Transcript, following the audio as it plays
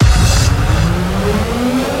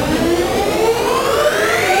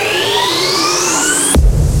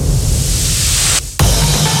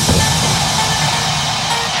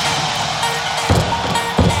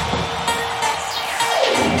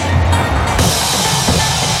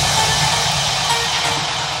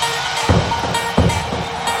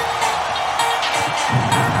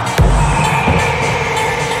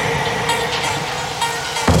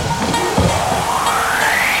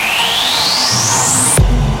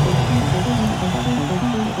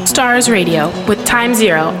Stars Radio with Time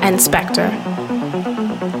Zero and Spectre.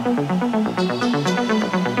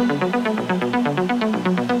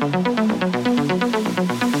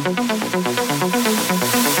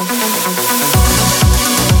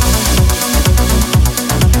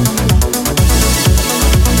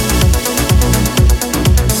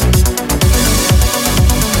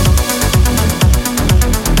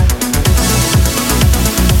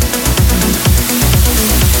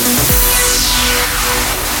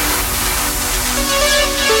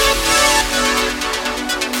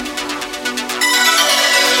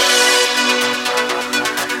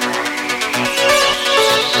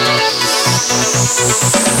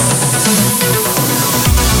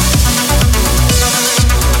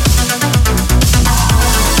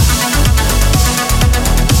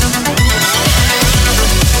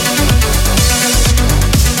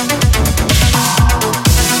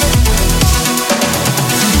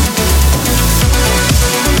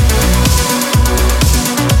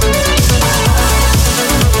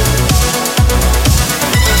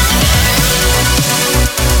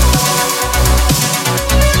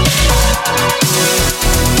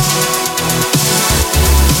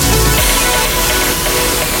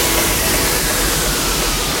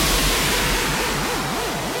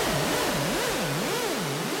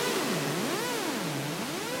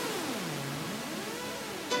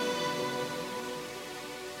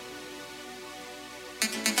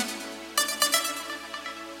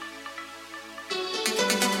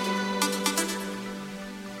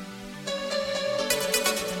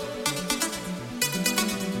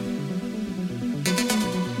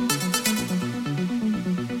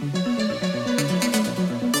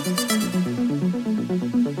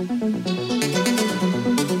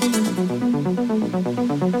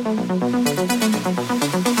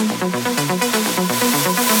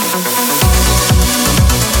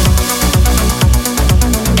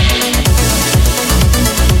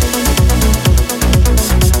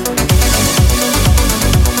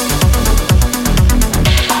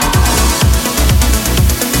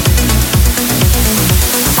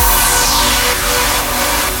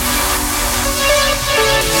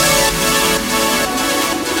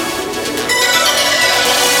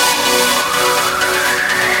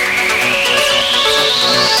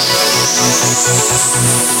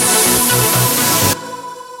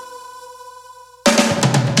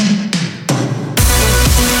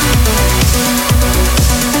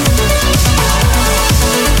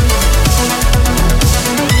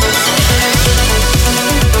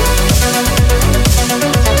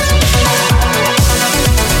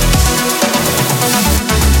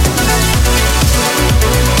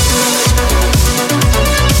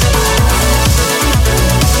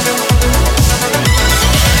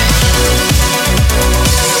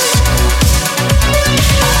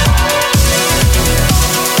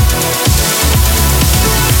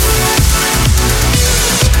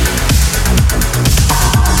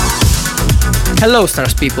 Hello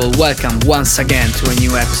Stars people, welcome once again to a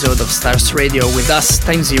new episode of Stars Radio with us,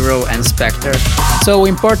 Time Zero and Spectre. So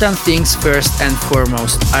important things first and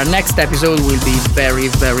foremost, our next episode will be very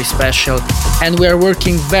special and we are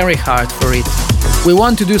working very hard for it. We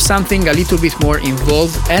want to do something a little bit more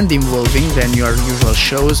involved and involving than your usual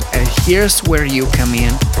shows, and here's where you come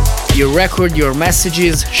in. You record your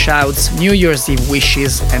messages, shouts, New Year's Eve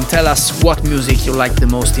wishes, and tell us what music you like the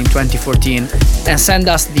most in 2014, and send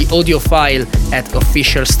us the audio file at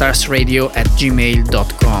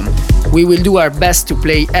officialstarsradio@gmail.com. We will do our best to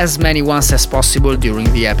play as many ones as possible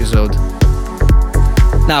during the episode.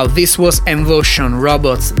 Now, this was Envotion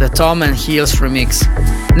Robots, the Tom and Heels remix.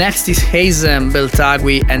 Next is Hazem,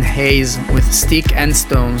 Beltagui and Haze with Stick and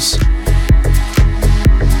Stones.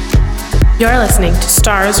 You're listening to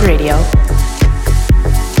Stars Radio.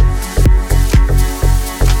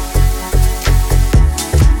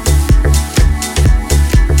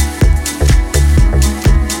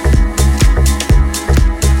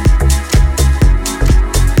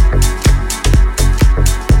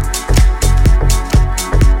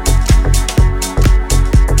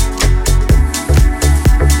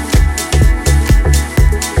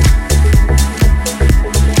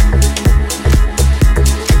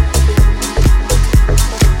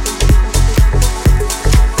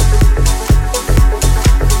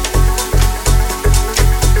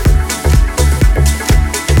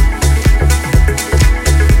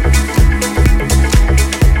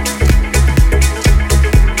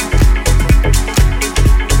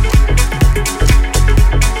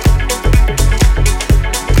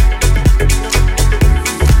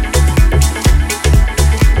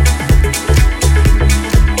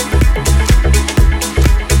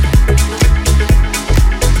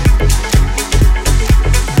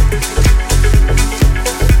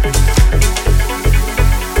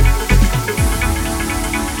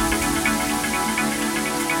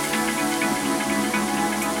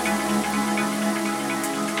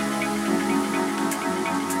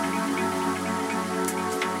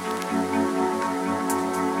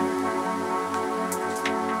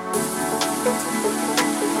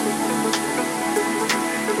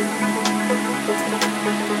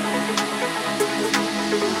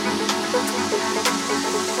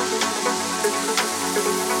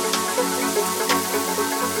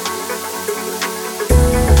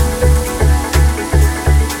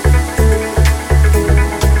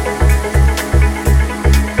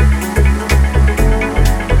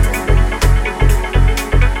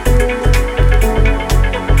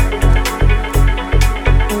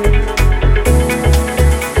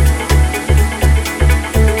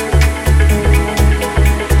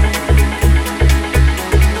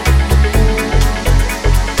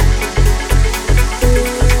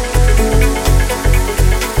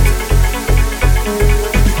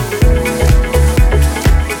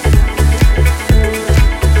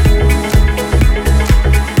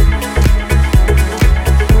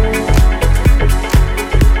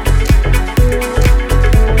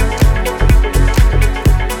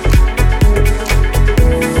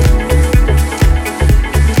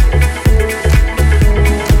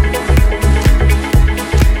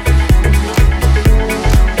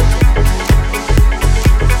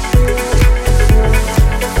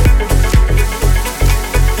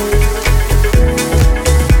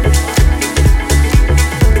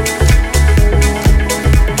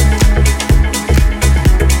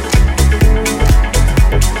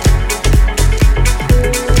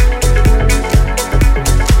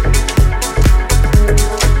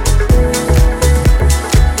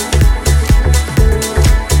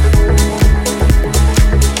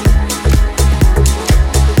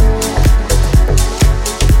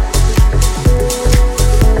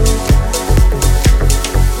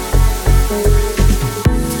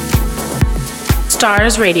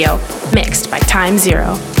 Stars Radio, mixed by Time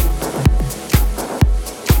Zero.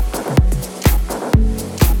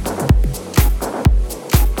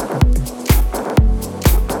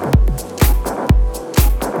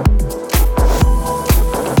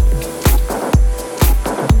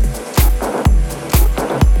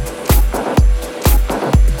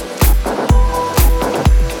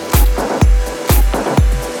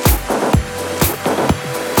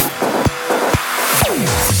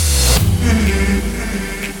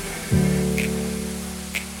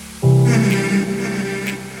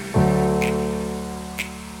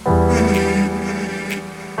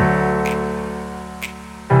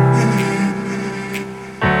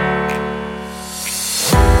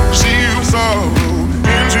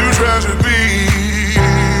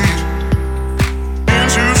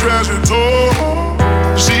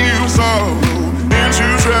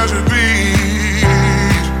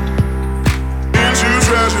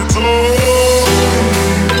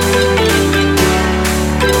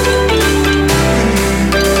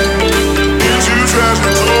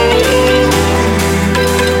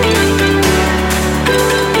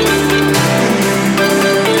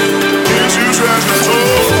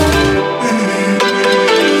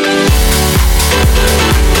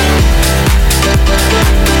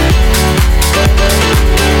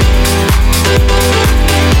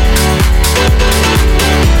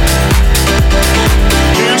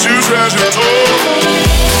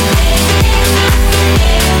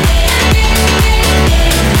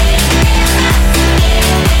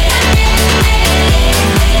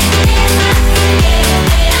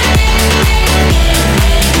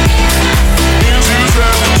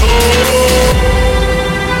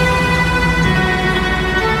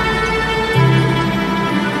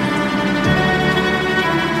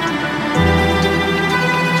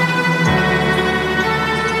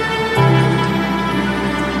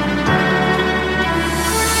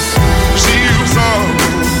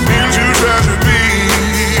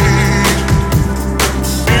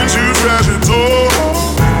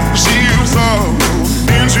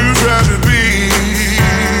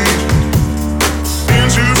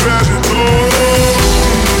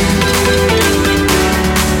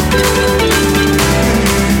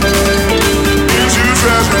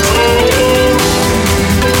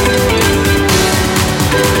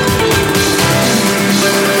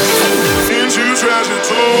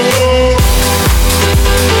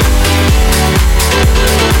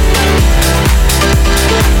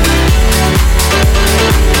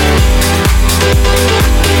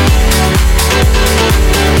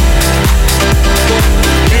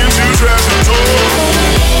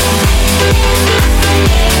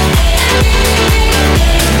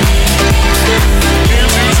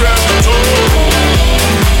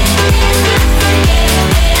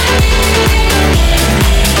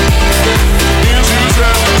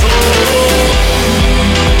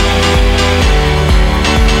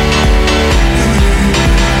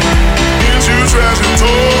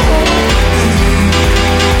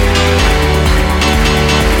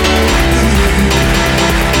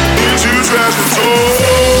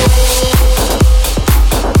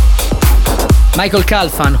 Michael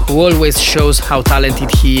Calfan, who always shows how talented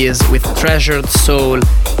he is with Treasured Soul.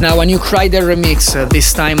 Now a new Kryder remix,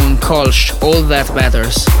 this time on Kolsch, All That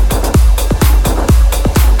Matters.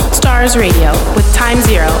 Stars Radio with Time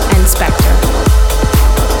Zero and Spectre.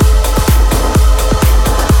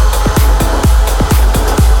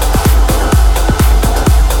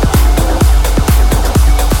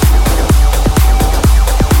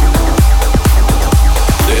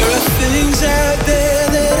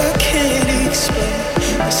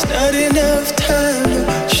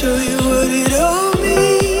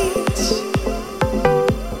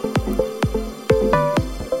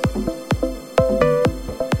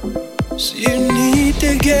 So you need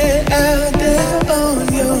to get out.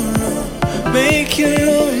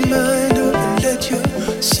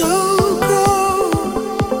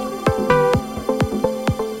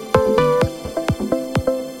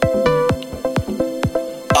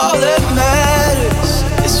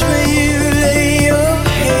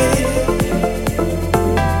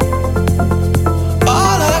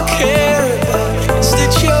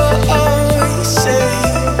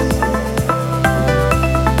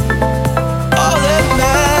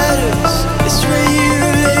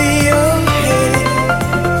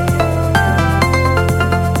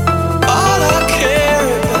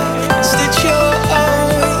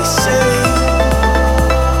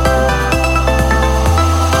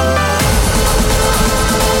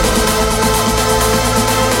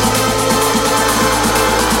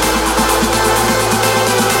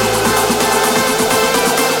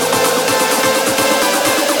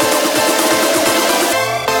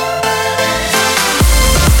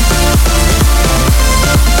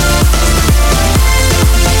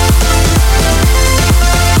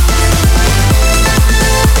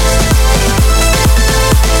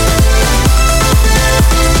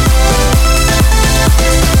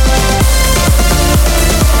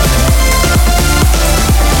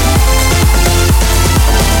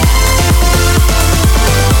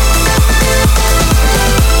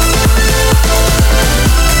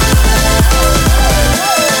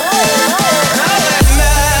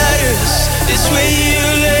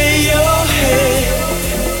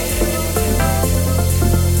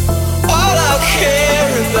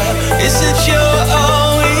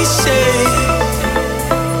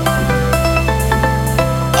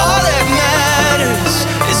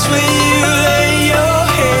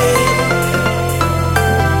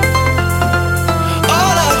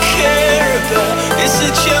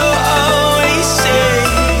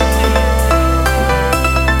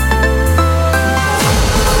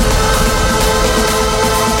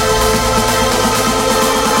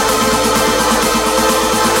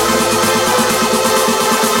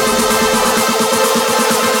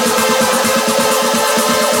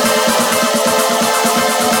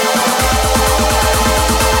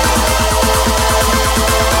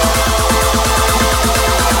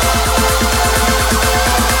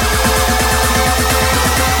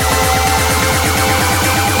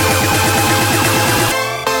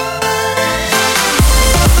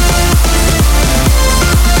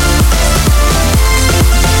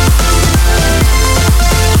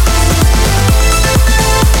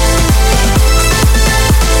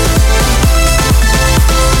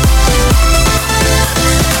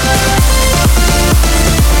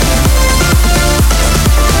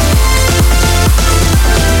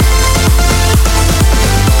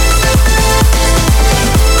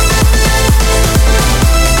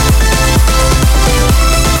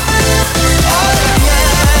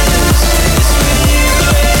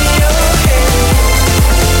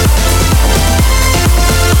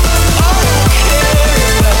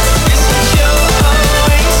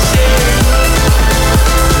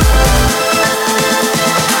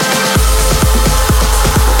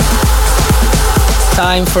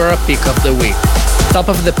 time for a pick of the week. Top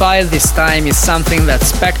of the pile this time is something that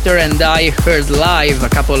Spectre and I heard live a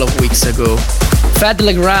couple of weeks ago. Fat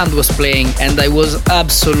Legrand was playing and I was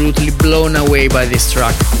absolutely blown away by this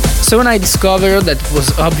track. Soon I discovered that it was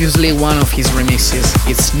obviously one of his remixes.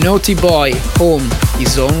 It's Naughty Boy, Home,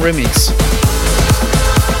 his own remix.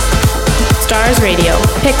 Stars Radio,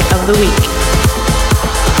 pick of the week.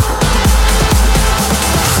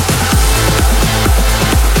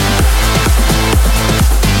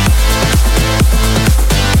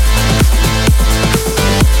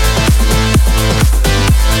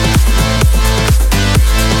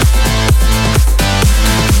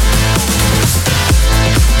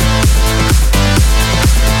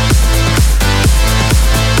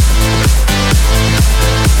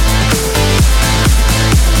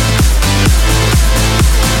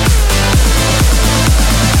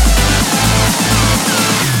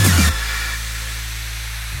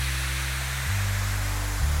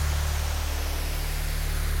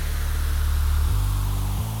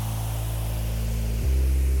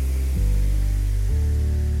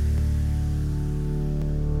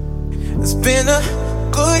 It's been a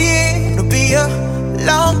good year, it'll be a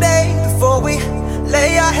long day before we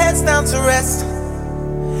lay our heads down to rest.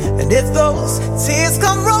 And if those tears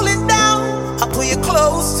come rolling down, I'll pull you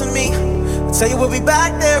close to me and tell you we'll be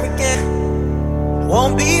back there again.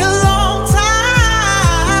 Won't be a long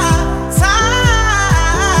time,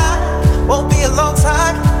 won't be a long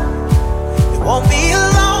time, it won't be a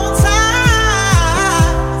long time,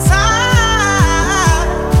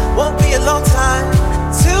 won't be a long time.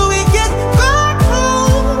 Till we get back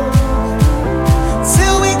home,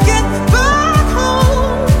 till we get back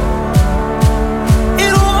home,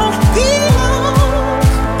 it won't be long,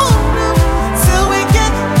 oh no, till we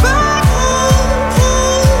get back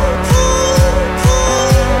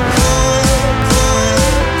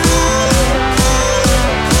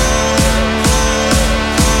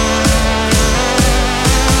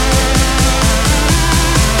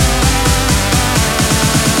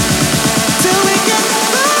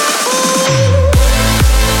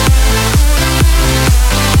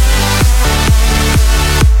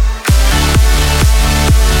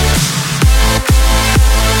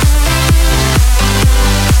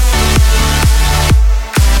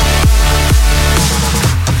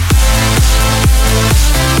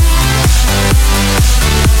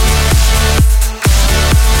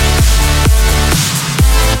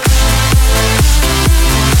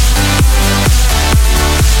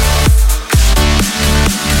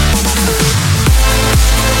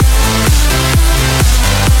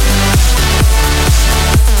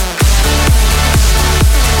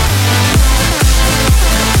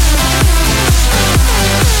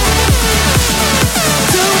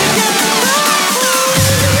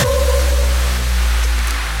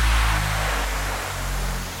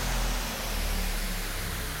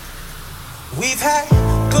We've had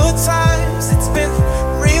good times, it's been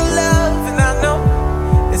real love, and I know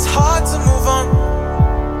it's hard to move on.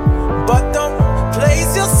 But don't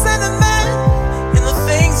place your sentiment in the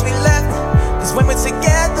things we left, 'cause when we're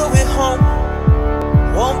together we're home.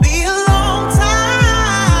 Won't be a long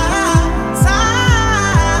time,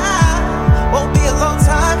 won't be a long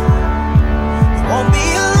time, it won't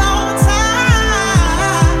be a long time,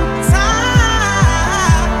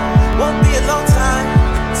 won't be a long time,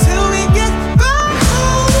 till we get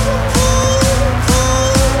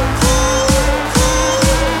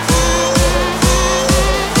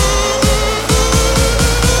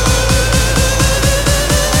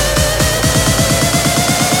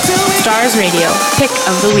Stars Radio, pick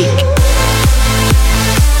of the week.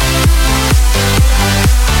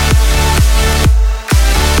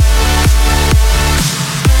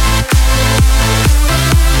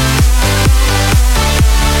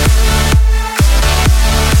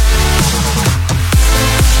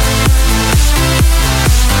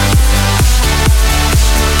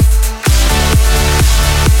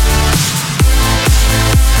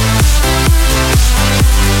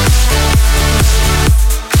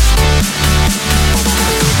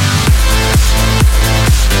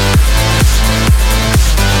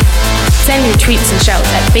 Send your tweets and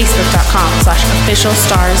shouts at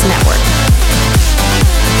facebook.com/officialstarsnetwork.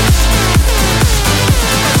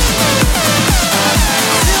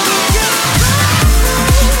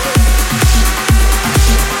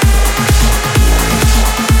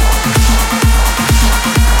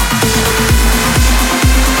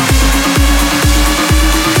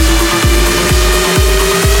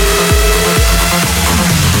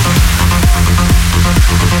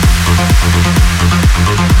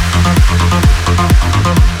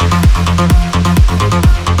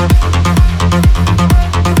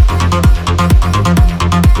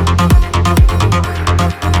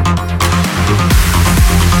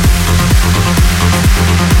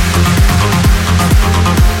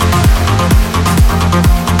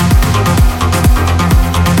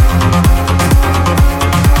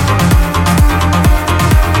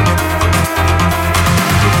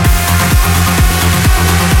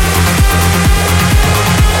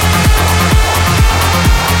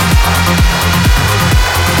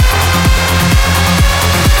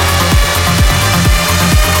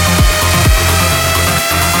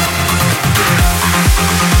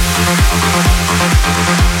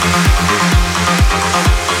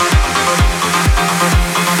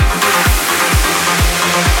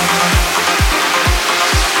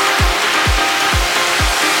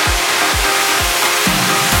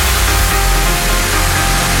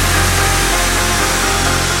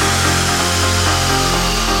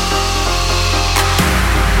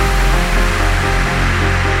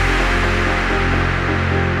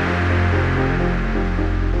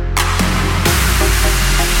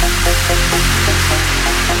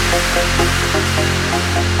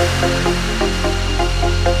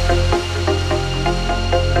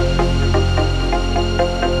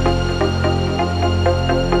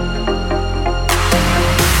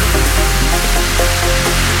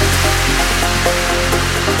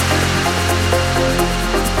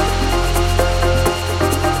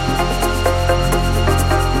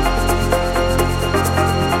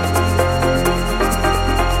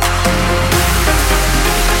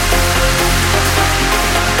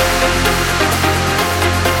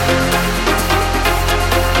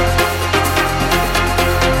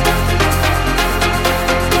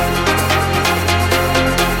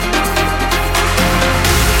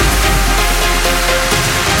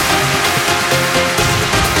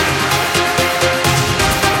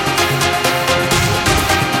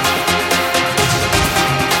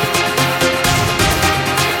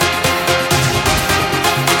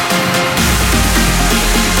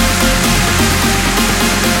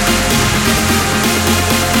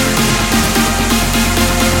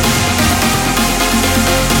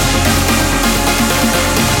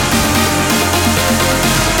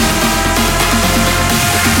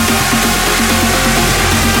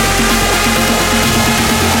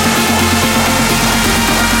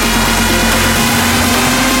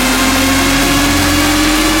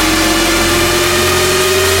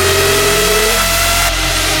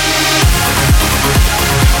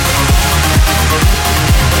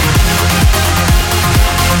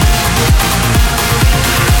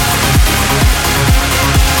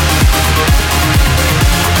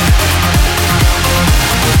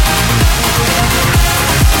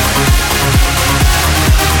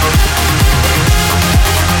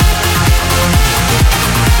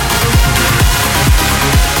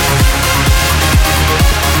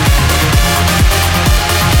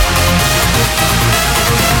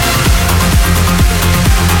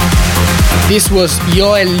 This was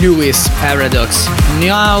Joel Lewis Paradox.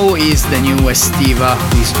 Now is the new Estiva,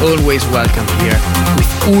 who is always welcome here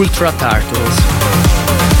with Ultra Turtles.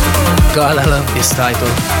 God, I love this title.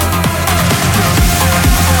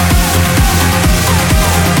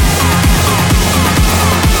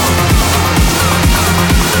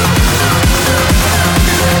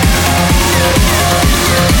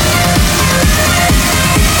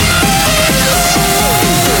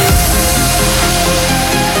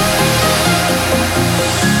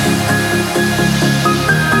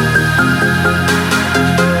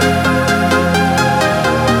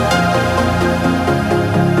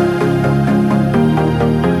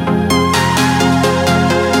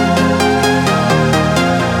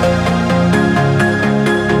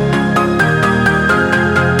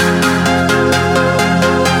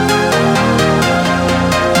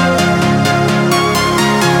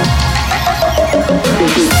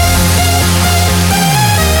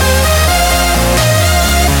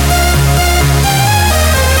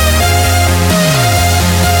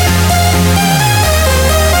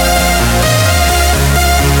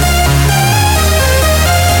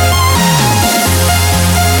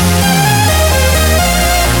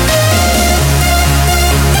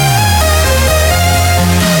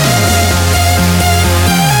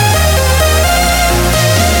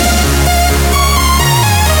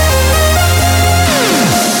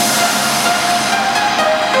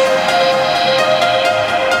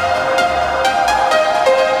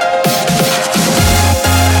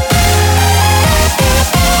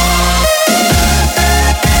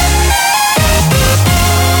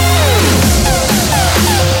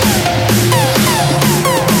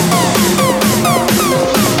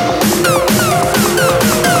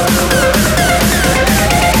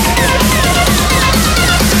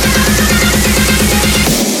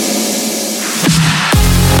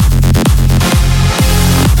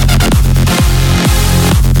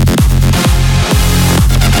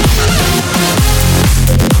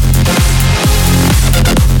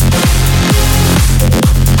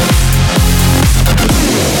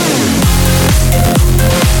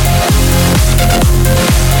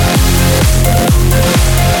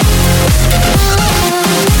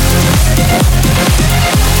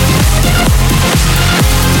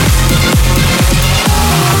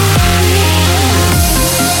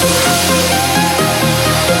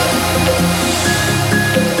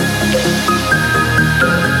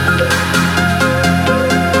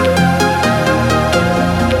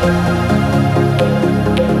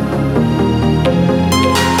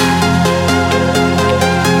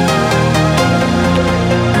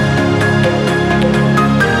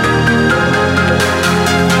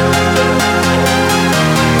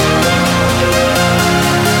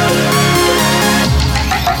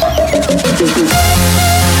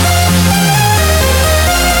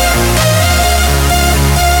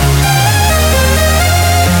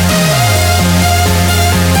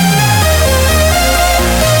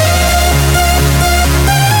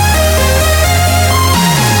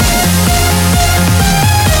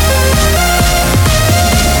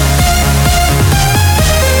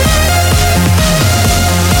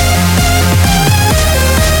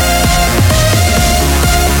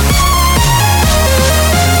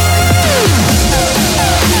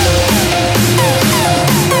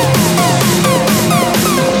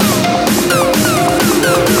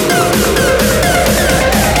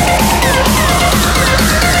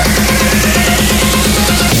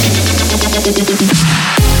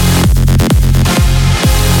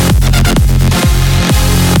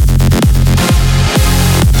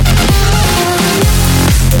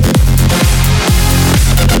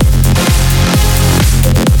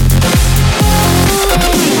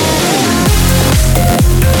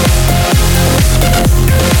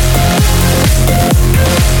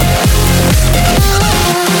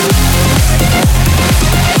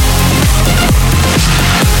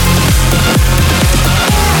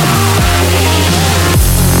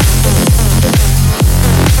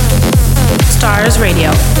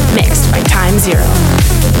 Radio, mixed by Time Zero.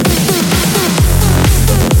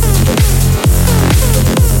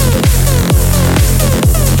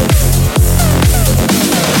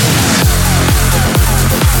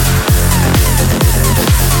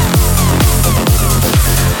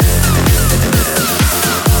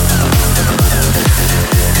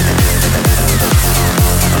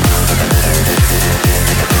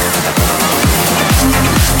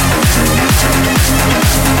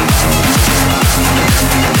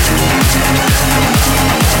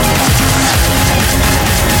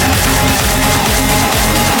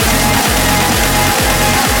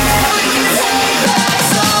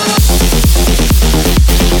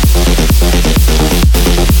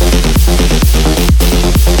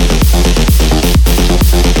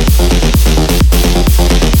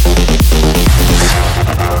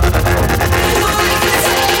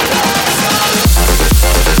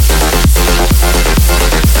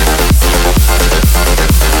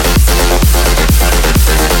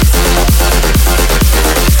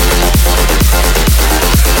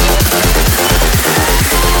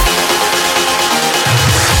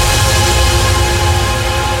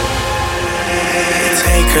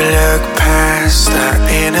 look past our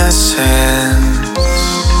innocence.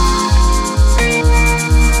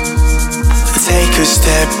 Take a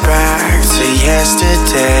step back to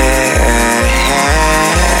yesterday.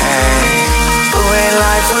 But when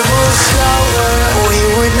life would move slower, we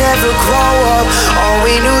would never grow up. All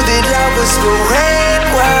we knew that love was for when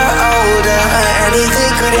we're older.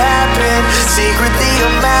 Anything could happen, secretly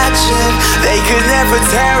imagine. They could never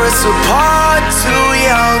tear us apart, too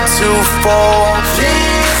young to fall.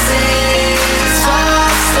 This is our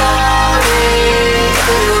story,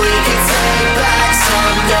 we can take back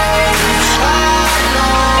someday. Our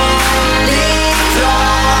lonely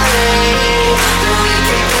glory, we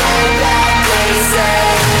can get back, they say.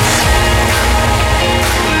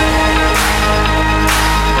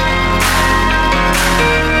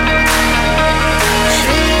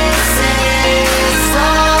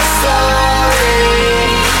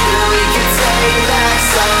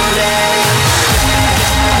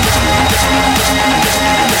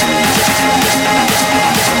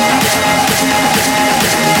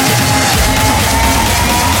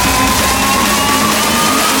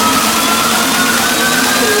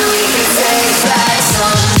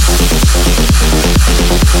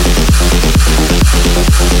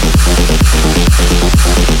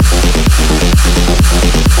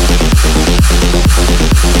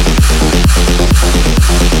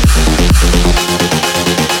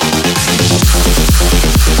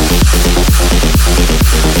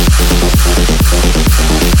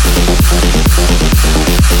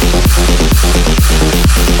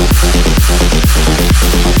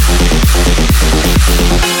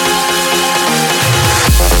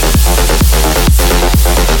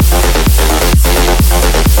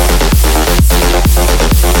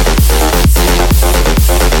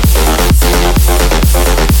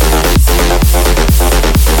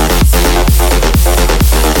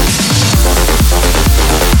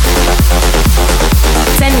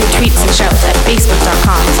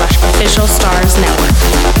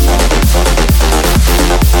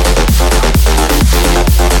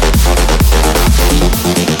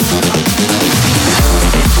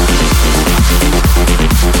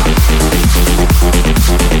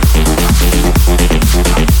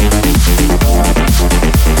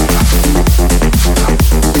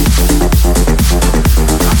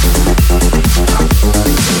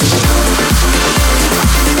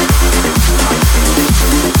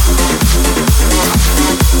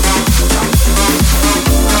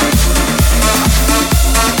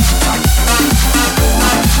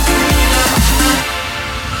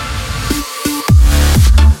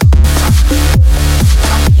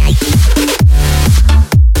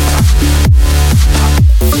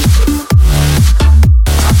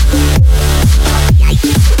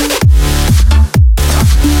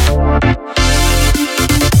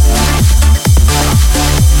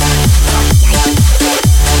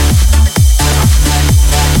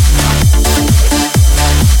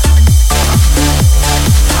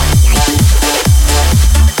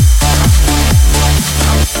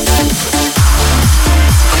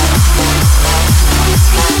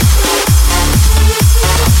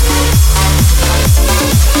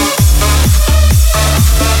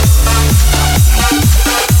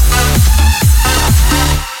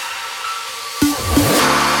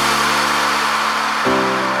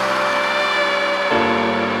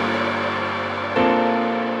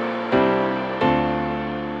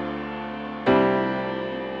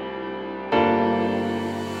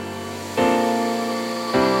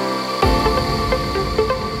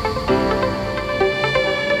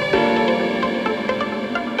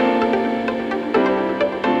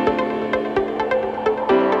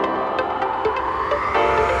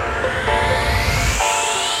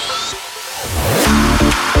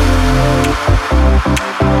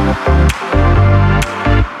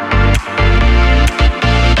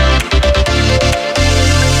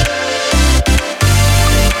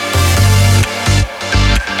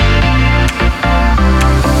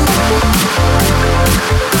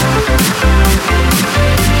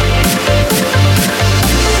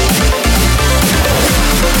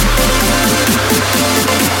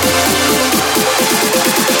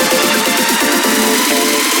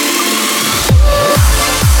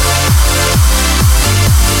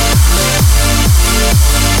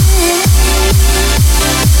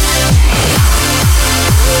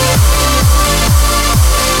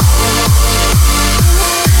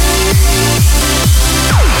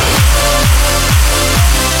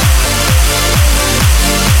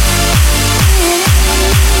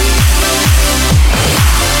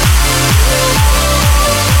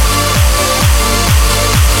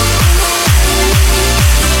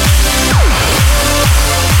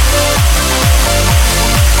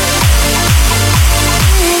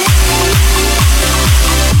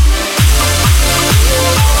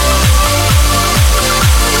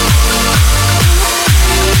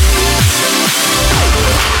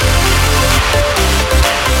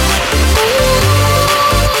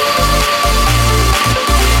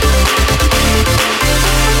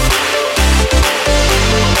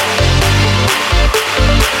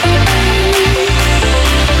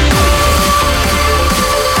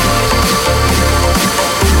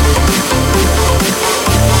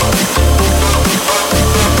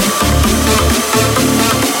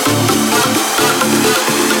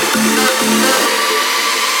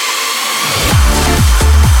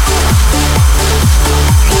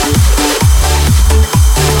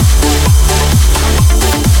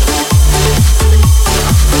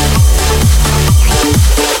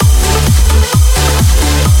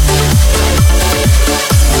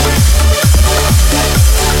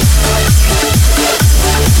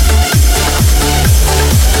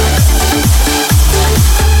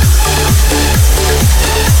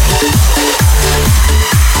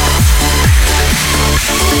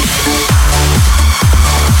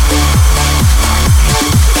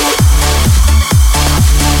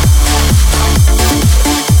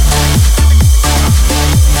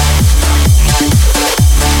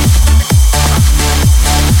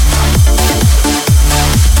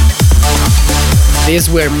 These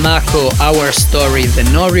were Mako, Our Story, the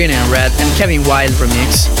Norian and Red and Kevin Wilde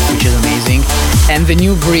remix, which is amazing, and the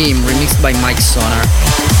new Bream remixed by Mike Sonar.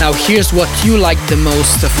 Now here's what you liked the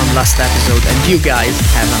most from last episode, and you guys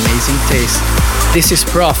have amazing taste. This is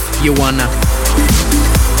Prof, You Wanna.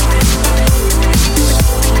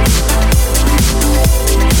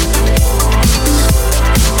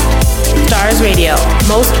 Stars Radio,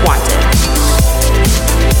 Most Wanted.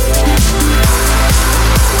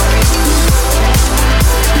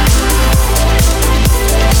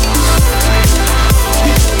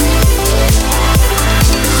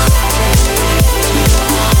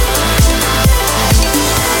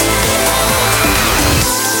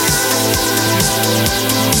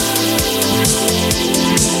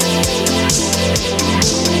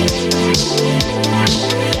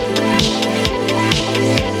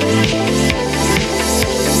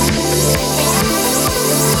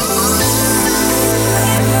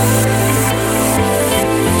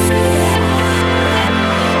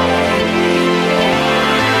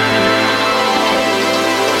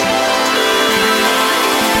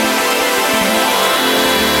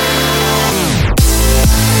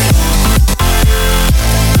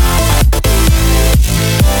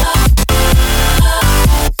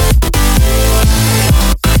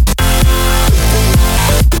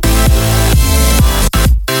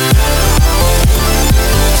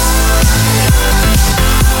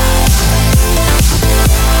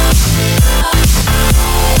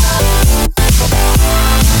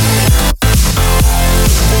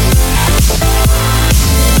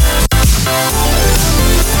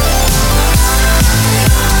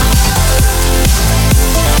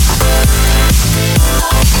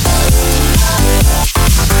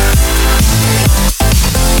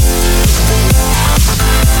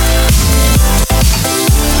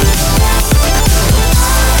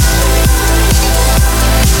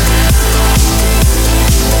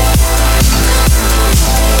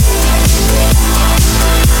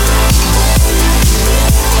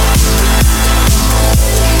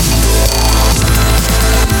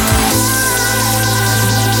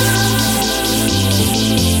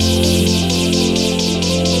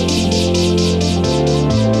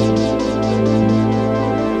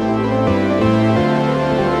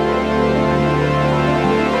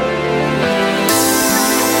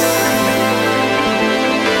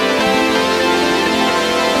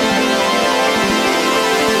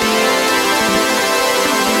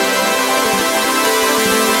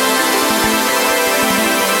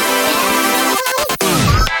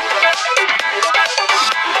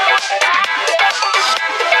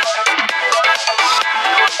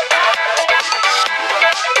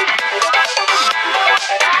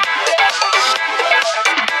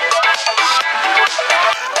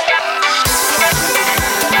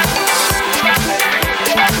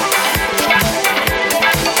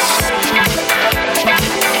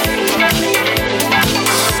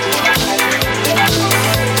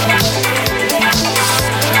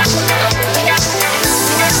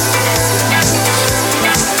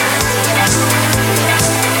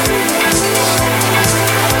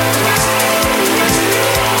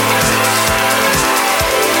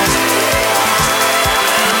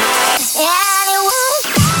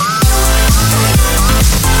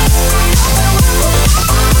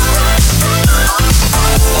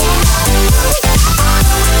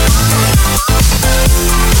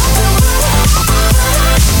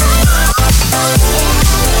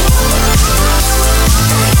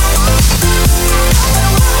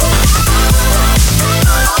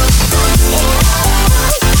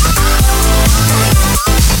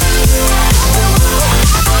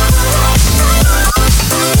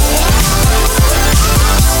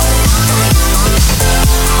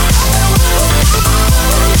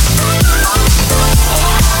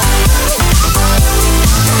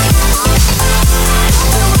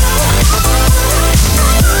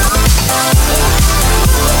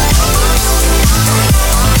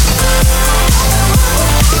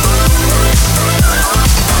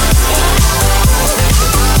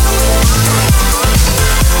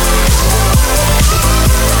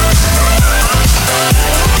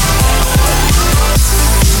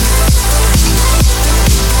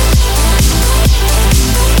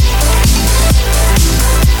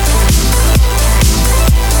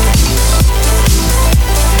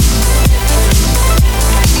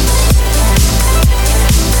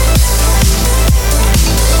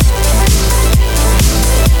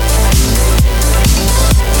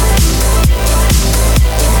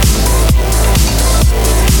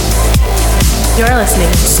 You're listening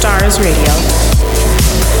to Stars Radio.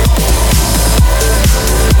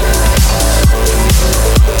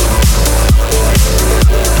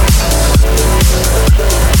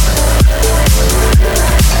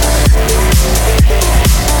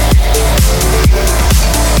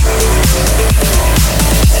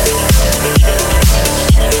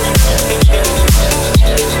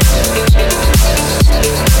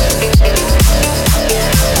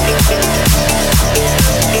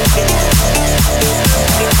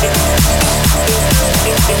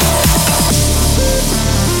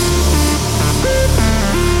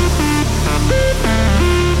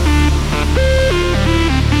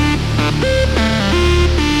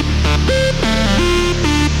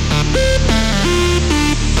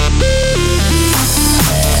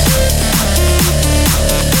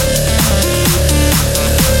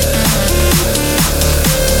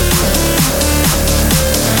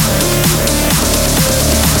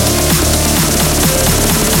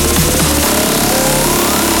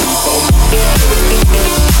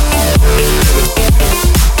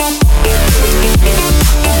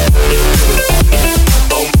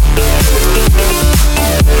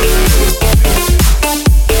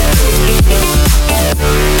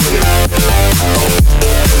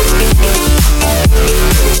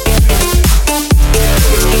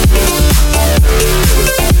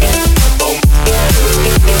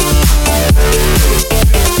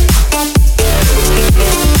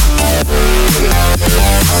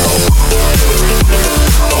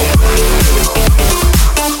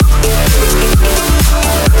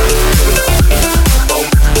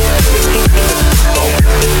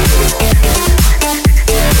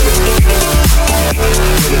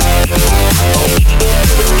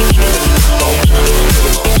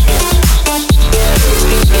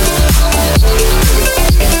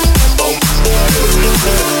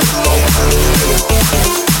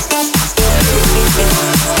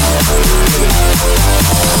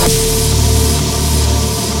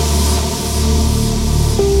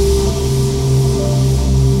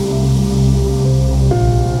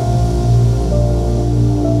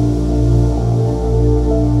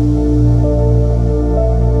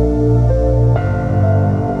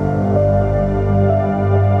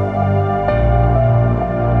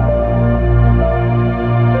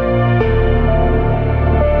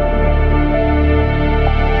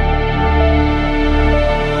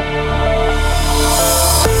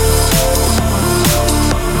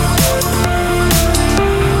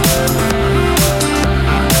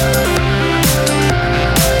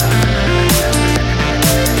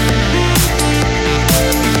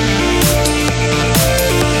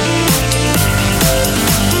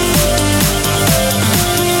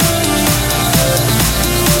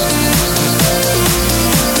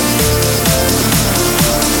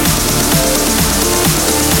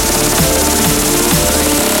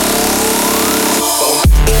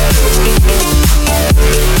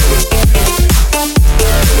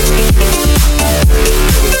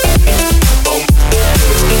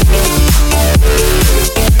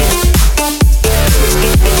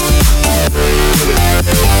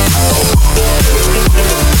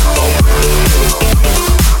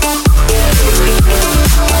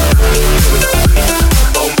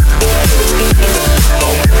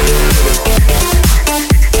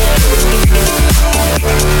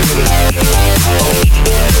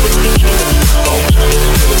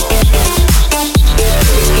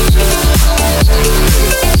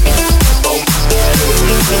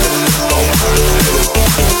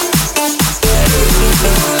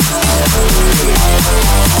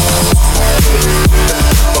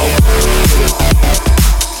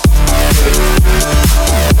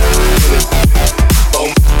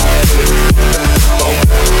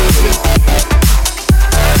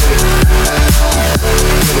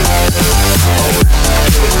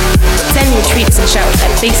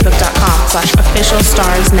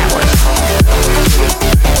 facebook.com/officialstarsnetwork.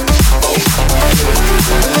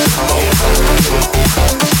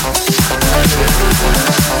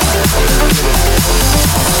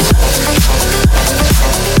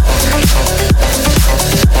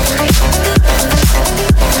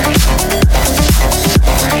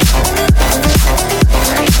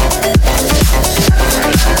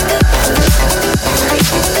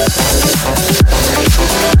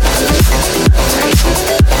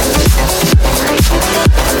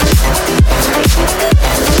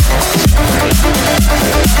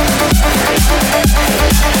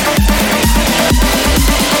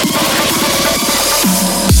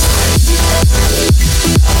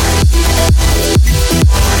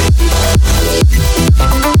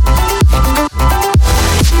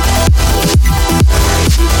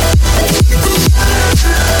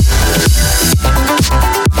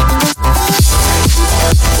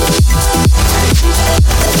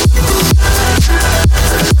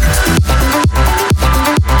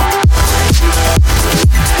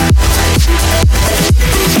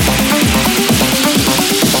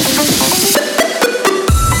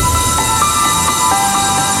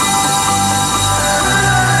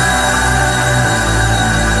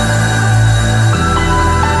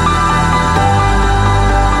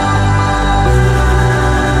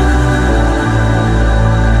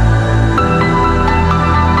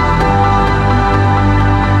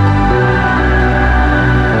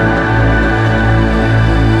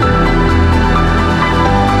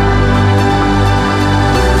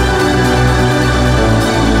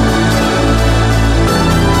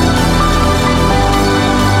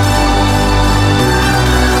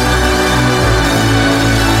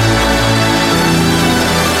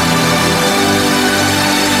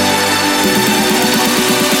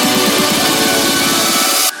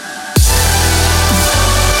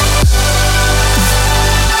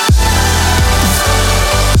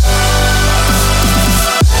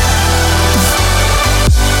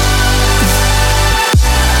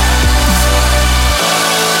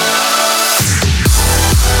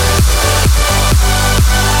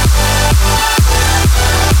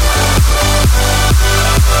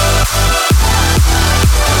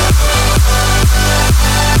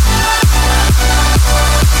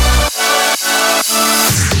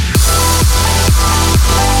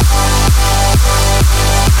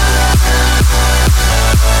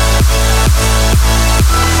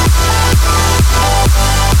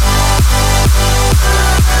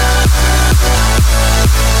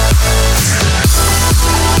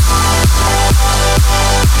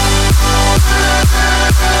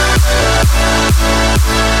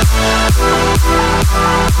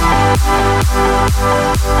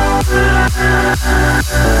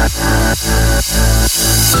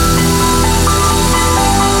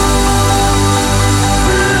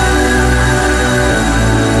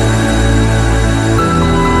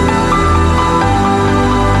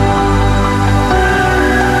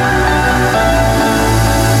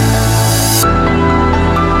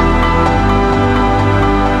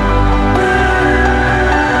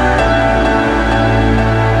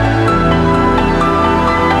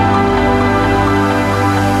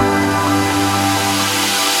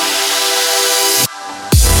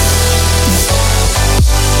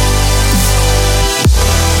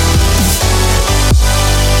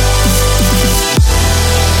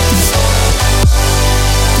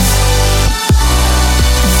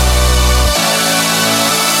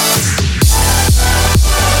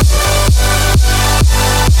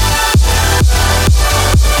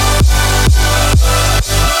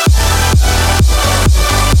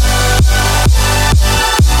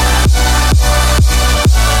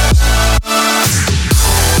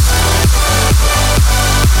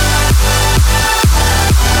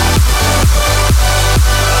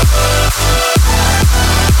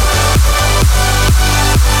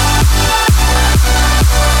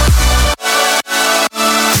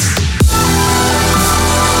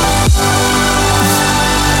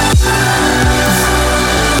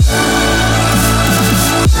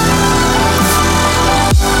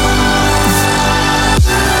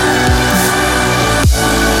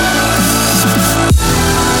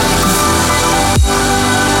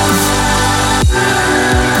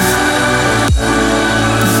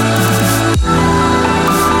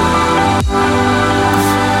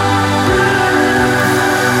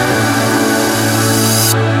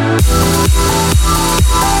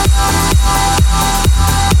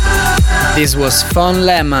 This was Von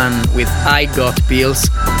Lehman with I Got Pills,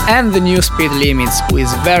 and the new Speed Limits, who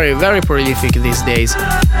is very prolific these days.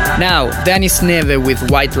 Now, Dennis Neve with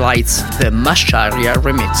White Lights, the Masharia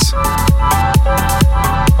remix.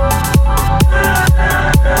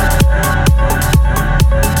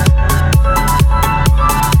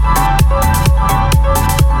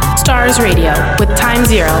 Stars Radio with Time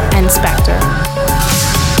Zero and Spectre.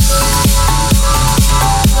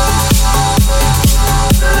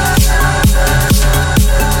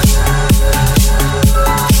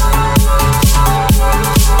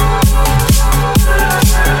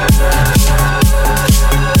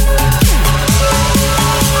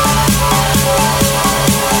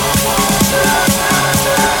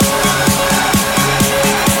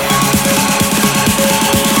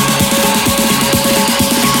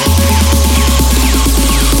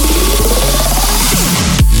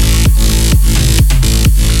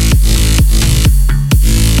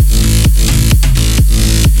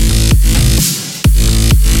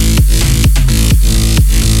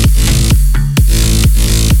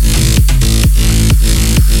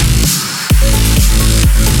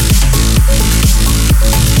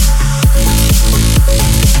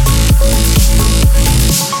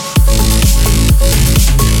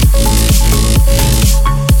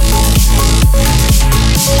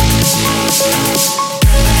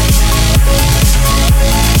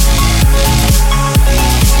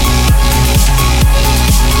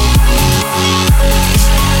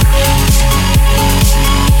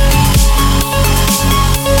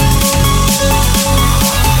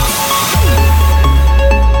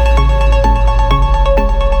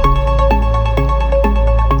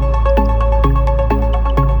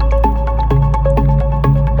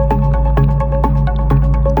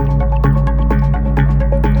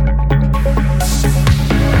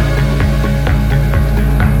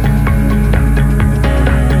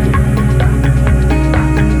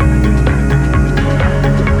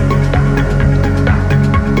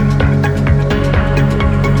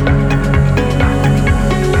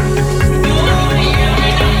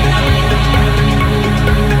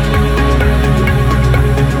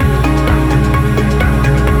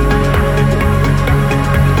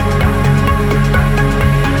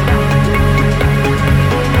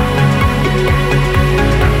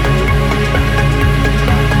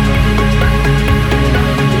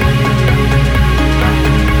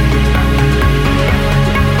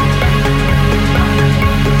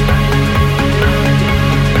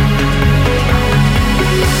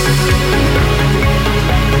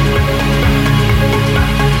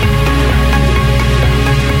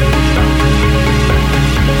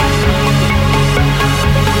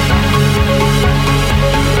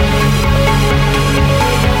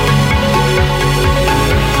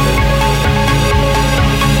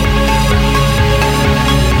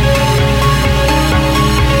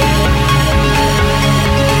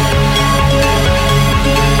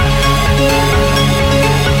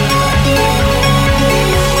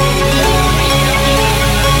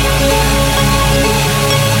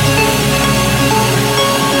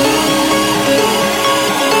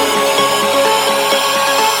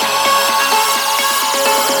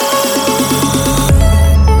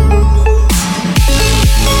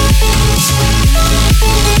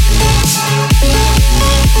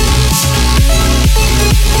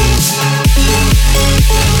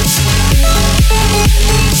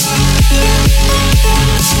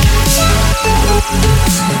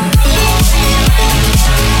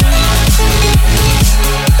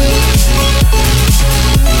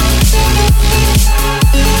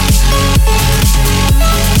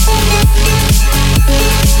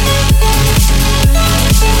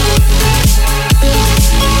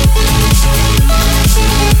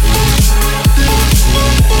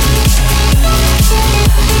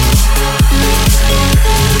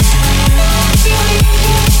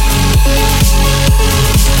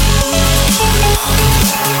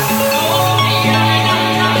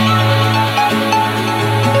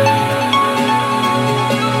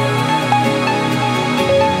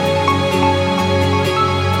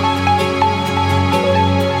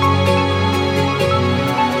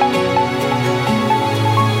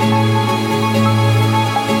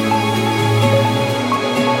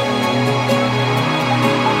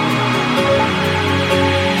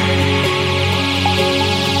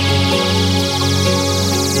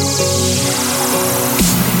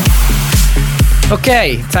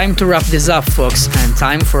 Okay, time to wrap this up, folks, and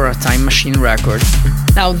time for a Time Machine record.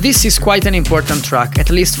 Now, this is quite an important track, at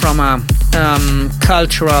least from a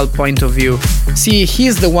cultural point of view. See,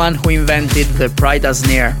 he's the one who invented the Pryda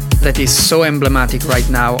snare that is so emblematic right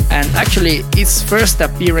now, and actually its first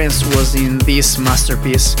appearance was in this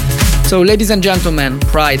masterpiece. So, ladies and gentlemen,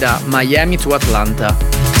 Pryda, Miami to Atlanta.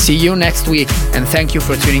 See you next week, and thank you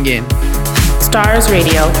for tuning in. Stars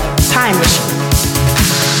Radio, Time Machine.